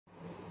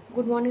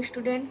Good morning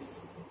students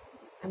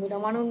আমি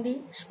রমানন্দী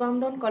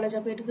স্পন্দন college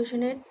of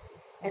এডুকেশনের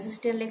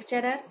অ্যাসিস্ট্যান্ট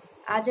লেকচারার।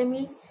 আজ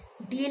আমি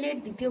D.El.Ed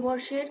দ্বিতীয়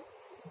বর্ষের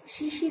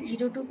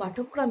CC-02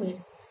 পাঠ্যক্রমের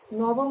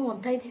নবম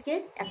অধ্যায় থেকে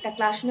একটা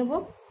ক্লাস নেব।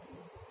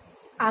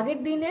 আগের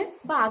দিনের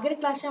বা আগের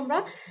ক্লাসে আমরা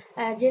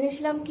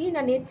জেনেছিলাম কি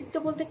না নেতৃত্ব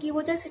বলতে কি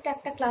বোঝায়, সেটা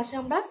একটা ক্লাসে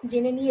আমরা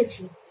জেনে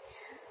নিয়েছি।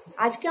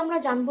 আজকে আমরা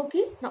জানবো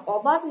কি না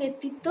অবাধ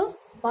নেতৃত্ব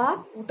বা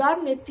উদার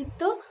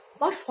নেতৃত্ব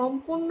বা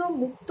সম্পূর্ণ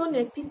মুক্ত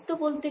নেতৃত্ব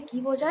বলতে কি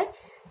বোঝায়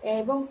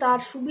এবং তার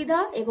সুবিধা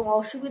এবং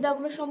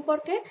অসুবিধাগুলো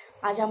সম্পর্কে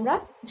আজ আমরা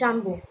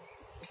জানব।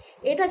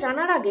 এটা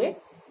জানার আগে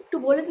একটু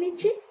বলে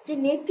নিচ্ছি যে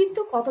নেতৃত্ব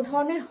কত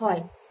ধরনের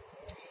হয়।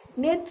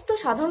 নেতৃত্ব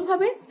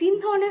সাধারণভাবে 3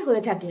 ধরনের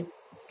হয়ে থাকে।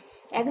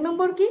 1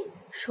 নম্বর কি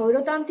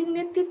স্বৈরতান্ত্রিক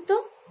নেতৃত্ব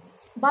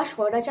বা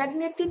স্বৈরাচারী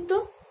নেতৃত্ব,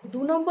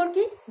 2 নম্বর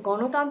কি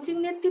গণতান্ত্রিক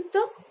নেতৃত্ব,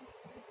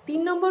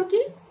 3 নম্বর কি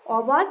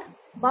অবাধ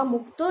বা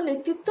মুক্ত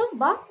নেতৃত্ব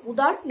বা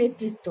উদার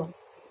নেতৃত্ব।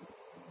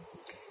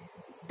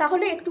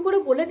 তাহলে একটু করে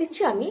বলে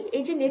দিচ্ছি, আমি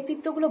এই যে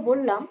নেতৃত্বগুলো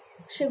বললাম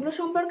সেগুলো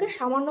সম্পর্কে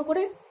সামান্য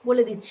করে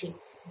বলে দিচ্ছি।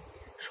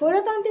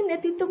 স্বৈরতান্ত্রিক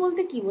নেতৃত্ব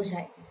বলতে কি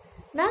বোঝায়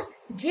না,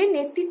 যে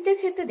নেতৃত্বের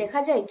ক্ষেত্রে দেখা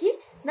যায় কি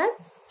না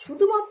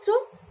শুধুমাত্র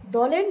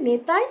দলের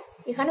নেতাই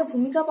এখানে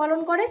ভূমিকা পালন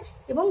করে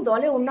এবং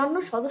দলের অন্যান্য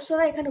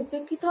সদস্যরা এখানে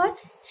উপেক্ষিত হয়,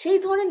 সেই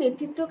ধরনের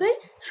নেতৃত্বকেই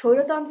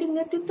স্বৈরতান্ত্রিক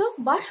নেতৃত্ব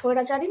বা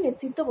স্বৈরাচারী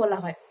নেতৃত্ব বলা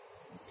হয়।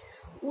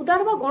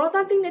 উদার বা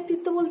গণতান্ত্রিক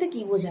নেতৃত্ব বলতে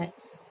কি বোঝায়?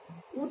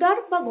 উদার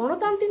বা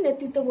গণতান্ত্রিক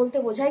নেতৃত্ব বলতে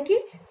বোঝায় কি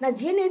না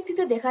যে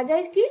নেতৃত্বে দেখা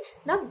যায় কি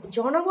না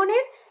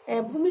জনগণের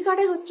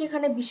ভূমিকাটাই হচ্ছে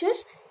এখানে বিশেষ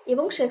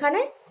এবং সেখানে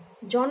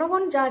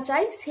জনগণ যা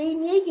চায় সেই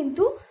নিয়েই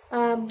কিন্তু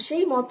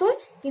সেই মতোই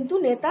কিন্তু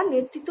নেতার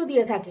নেতৃত্ব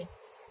দিয়ে থাকে,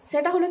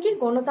 সেটা হলো কি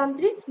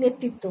গণতান্ত্রিক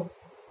নেতৃত্ব।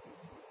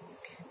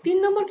 3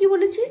 নম্বর কি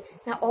বলেছি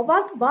না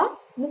অবাধ বা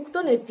মুক্ত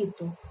নেতৃত্ব।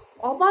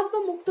 অবাধ বা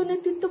মুক্ত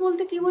নেতৃত্ব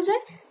বলতে কি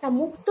বোঝায় না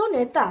মুক্ত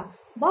নেতা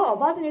বা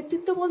অবাধ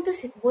নেতৃত্ব বলতে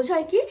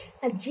বোঝায় কি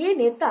না যে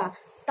নেতা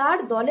তার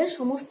দলের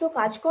সমস্ত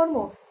কাজকর্ম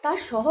তার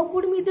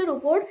সহকর্মীদের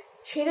উপর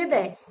ছেড়ে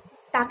দেয়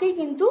তাকেই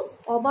কিন্তু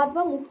অবাধ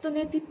বা মুক্ত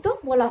নেতৃত্ব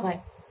বলা হয়।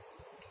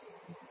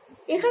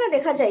 এখানে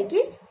দেখা যায় কি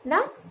না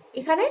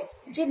এখানে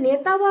যে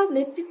নেতা বা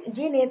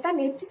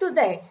নেতৃত্ব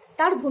দেয়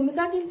তার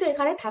ভূমিকা কিন্তু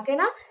এখানে থাকে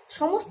না,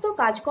 সমস্ত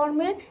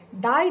কাজকর্মের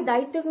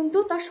দায়িত্ব কিন্তু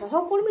তার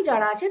সহকর্মী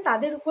যারা আছে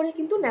তাদের উপরে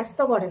কিন্তু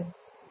ন্যস্ত করেন।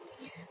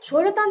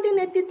 স্বৈরতান্ত্রিক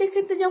নেতৃত্বের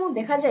ক্ষেত্রে যেমন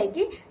দেখা যায়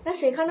কি না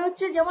সেখানে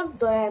হচ্ছে যেমন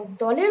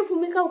দলের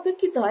ভূমিকা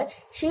উপেক্ষিত হয়,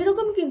 সেই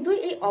রকম কিন্তু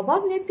এই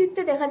অবাধ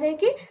নেতৃত্বে দেখা যায়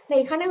কি না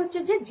এখানে হচ্ছে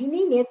যে যিনি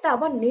নেতা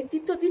বা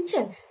নেতৃত্ব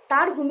দিচ্ছেন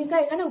তার ভূমিকা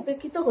এখানে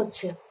উপেক্ষিত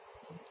হচ্ছে।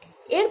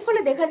 এর ফলে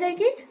দেখা যায়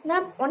কি না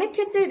অনেক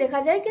ক্ষেত্রেই দেখা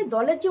যায় কি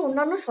দলের যে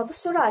অন্যান্য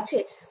সদস্যরা আছে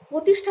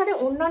প্রতিষ্ঠানে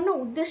অন্যান্য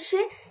উদ্দেশ্যে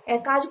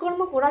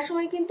কাজকর্ম করার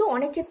সময় কিন্তু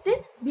অনেক ক্ষেত্রে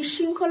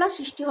বিশৃঙ্খলা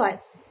সৃষ্টি হয়।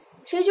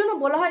 সেই জন্য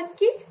বলা হয়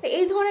কি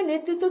এই ধরনের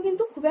নেতৃত্ব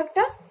কিন্তু খুব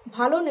একটা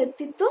ভালো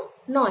নেতৃত্ব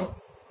নয়।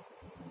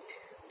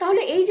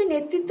 তাহলে এই যে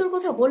নেতৃত্বের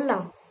কথা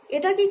বললাম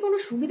এটার কি কোনো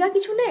সুবিধা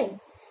কিছু নেই?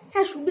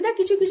 হ্যাঁ, সুবিধা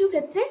কিছু কিছু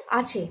ক্ষেত্রে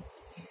আছে।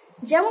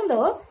 যেমন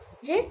ধরো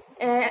যে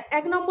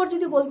 1 নম্বর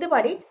যদি বলতে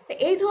পারি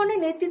এই ধরনের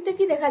নেতৃত্বে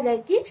কি দেখা যায়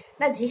কি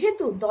না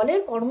যেহেতু দলের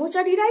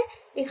কর্মচারীরাই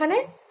এখানে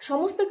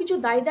সমস্ত কিছু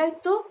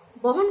দায়িত্ব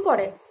বহন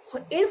করে,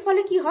 এর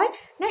ফলে কি হয়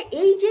না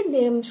এই যে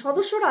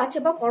সদস্যরা আছে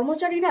বা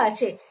কর্মচারীরা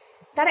আছে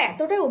তারা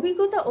এতটাই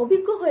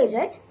অভিজ্ঞ হয়ে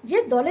যায় যে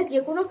দলের যে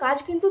কোনো কাজ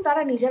কিন্তু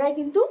তারা নিজেরাই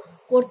কিন্তু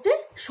করতে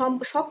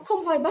সক্ষম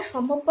হয় বা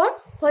সম্ভবপর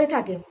হয়ে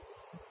থাকে।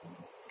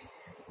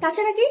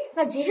 তাছাড়া কি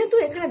না যেহেতু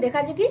এখানে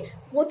দেখা যায় কি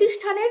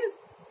প্রতিষ্ঠানের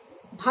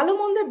ভালো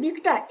মন্দের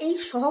দিকটা এই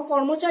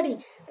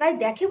সহকর্মচারীরাই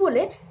দেখে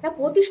বলে না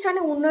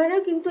প্রতিষ্ঠানের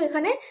উন্নয়নেও কিন্তু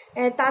এখানে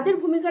তাদের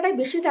ভূমিকাটাই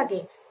বেশি থাকে,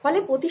 ফলে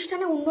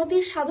প্রতিষ্ঠানের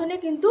উন্নতির সাধনে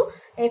কিন্তু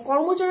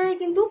কর্মচারীরা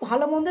কিন্তু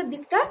ভালো মন্দের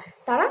দিকটা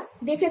তারা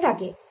দেখে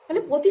থাকে, ফলে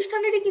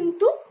প্রতিষ্ঠানেরই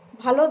কিন্তু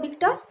ভালো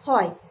দিকটা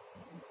হয়।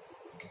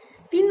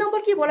 3 নম্বর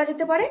কি বলা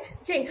যেতে পারে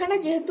যে এখানে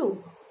যেহেতু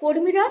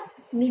কর্মীরা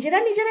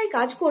নিজেরাই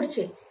কাজ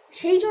করছে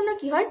সেই জন্য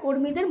কি হয়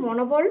কর্মীদের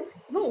মনোবল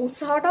এবং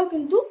উৎসাহটাও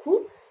কিন্তু খুব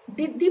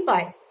বৃদ্ধি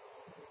পায়।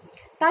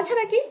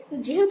 তাছাড়া কি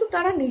যেহেতু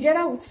তারা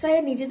নিজেরা উৎসাহে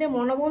নিজেদের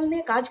মনোবল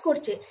নিয়ে কাজ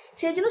করছে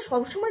সেই জন্য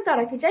সবসময়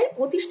তারা কি চায়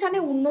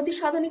প্রতিষ্ঠানের উন্নতি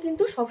সাধনে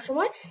কিন্তু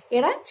সবসময়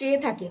এরা চেয়ে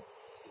থাকে।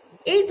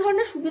 এই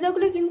ধরনের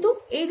সুবিধাগুলো কিন্তু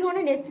এই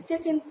ধরনের নেতৃত্বের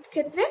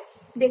ক্ষেত্রে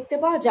দেখতে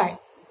পাওয়া যায়।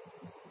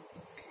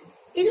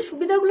 এই যে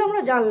সুবিধাগুলো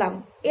আমরা জানলাম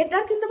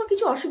এটার কিন্তু আবার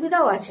কিছু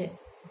অসুবিধাও আছে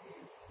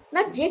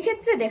না, যে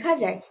ক্ষেত্রে দেখা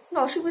যায়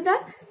অসুবিধা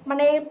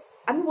মানে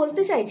আমি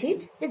বলতে চাইছি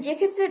যে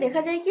ক্ষেত্রে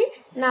দেখা যায় কি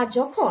না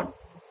যখন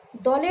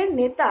দলের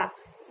নেতা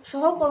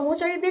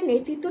সহকর্মচারীদের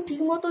নেতৃত্ব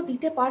ঠিকমতো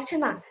দিতে পারছে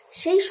না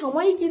সেই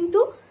সময়ই কিন্তু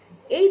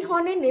এই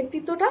ধরনের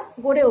নেতৃত্বটা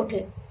গড়ে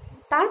ওঠে।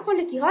 তার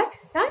ফলে কি হয়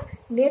না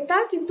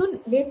নেতার কিন্তু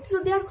নেতৃত্ব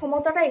দেওয়ার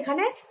ক্ষমতাটা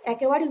এখানে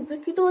একেবারে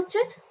উপেক্ষিত হচ্ছে,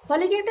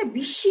 ফলে কি একটা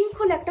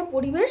বিশৃঙ্খল একটা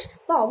পরিবেশ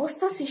বা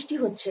অবস্থা সৃষ্টি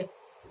হচ্ছে।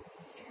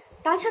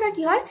 তাছাড়া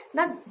কি হয়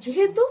না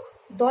যেহেতু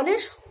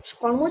দলের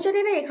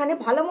কর্মচারীরা এখানে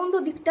ভালো মন্দ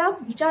দিকটা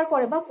বিচার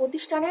করে বা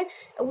প্রতিষ্ঠানের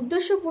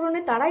উদ্দেশ্য পূরণে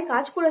তারাই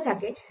কাজ করে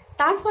থাকে,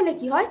 তার ফলে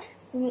কি হয়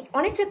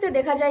অনেক ক্ষেত্রে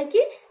দেখা যায়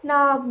কি না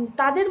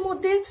তাদের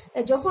মধ্যে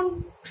যখন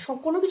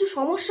কোনো কিছু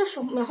সমস্যা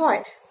হয়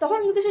তখন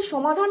কিন্তু সেই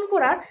সমাধান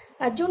করার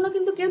জন্য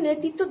কিন্তু কেউ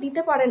নেতৃত্ব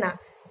দিতে পারে না,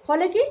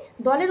 ফলে কি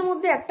দলের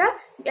মধ্যে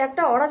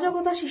একটা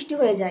অরাজকতা সৃষ্টি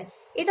হয়ে যায়।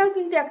 এটাও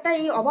কিন্তু একটা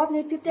এই অবাধ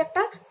নেতৃত্বে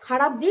একটা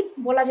খারাপ দিক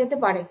বলা যেতে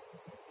পারে।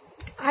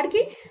 আর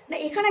কি না,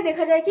 এখানে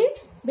দেখা যায় কি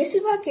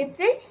বেশিরভাগ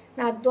ক্ষেত্রে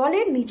না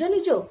দলের নিজ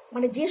নিজ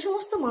মানে যে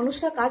সমস্ত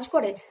মানুষরা কাজ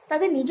করে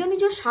তাদের নিজ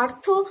নিজ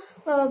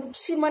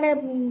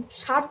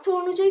স্বার্থ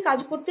অনুযায়ী কাজ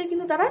করতে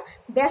কিন্তু তারা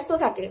ব্যস্ত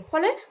থাকে।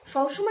 ফলে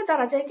সবসময়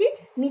তারা চায় কি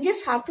নিজের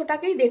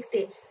স্বার্থটাকেই দেখতে।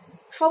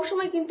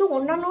 সবসময় কিন্তু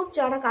অন্যান্য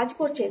যারা কাজ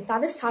করছে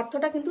তাদের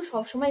স্বার্থটা কিন্তু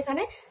সবসময়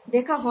এখানে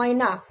দেখা হয়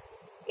না।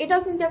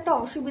 এটাও কিন্তু একটা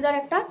অসুবিধার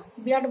একটা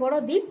বিরাট বড়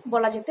দিক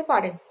বলা যেতে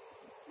পারে।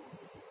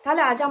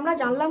 তাহলে আজ আমরা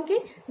জানলাম কি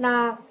না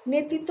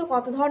নেতৃত্ব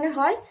কত ধরনের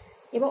হয়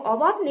এবং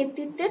অবাধ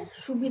নেতৃত্বের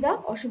সুবিধা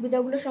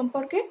অসুবিধাগুলো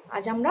সম্পর্কে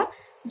আজ আমরা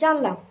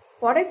জানলাম।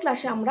 পরের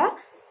ক্লাসে আমরা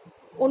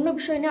অন্য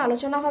বিষয় নিয়ে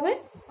আলোচনা হবে।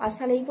 আজ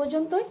তাহলে এই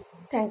পর্যন্তই।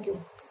 Thank you.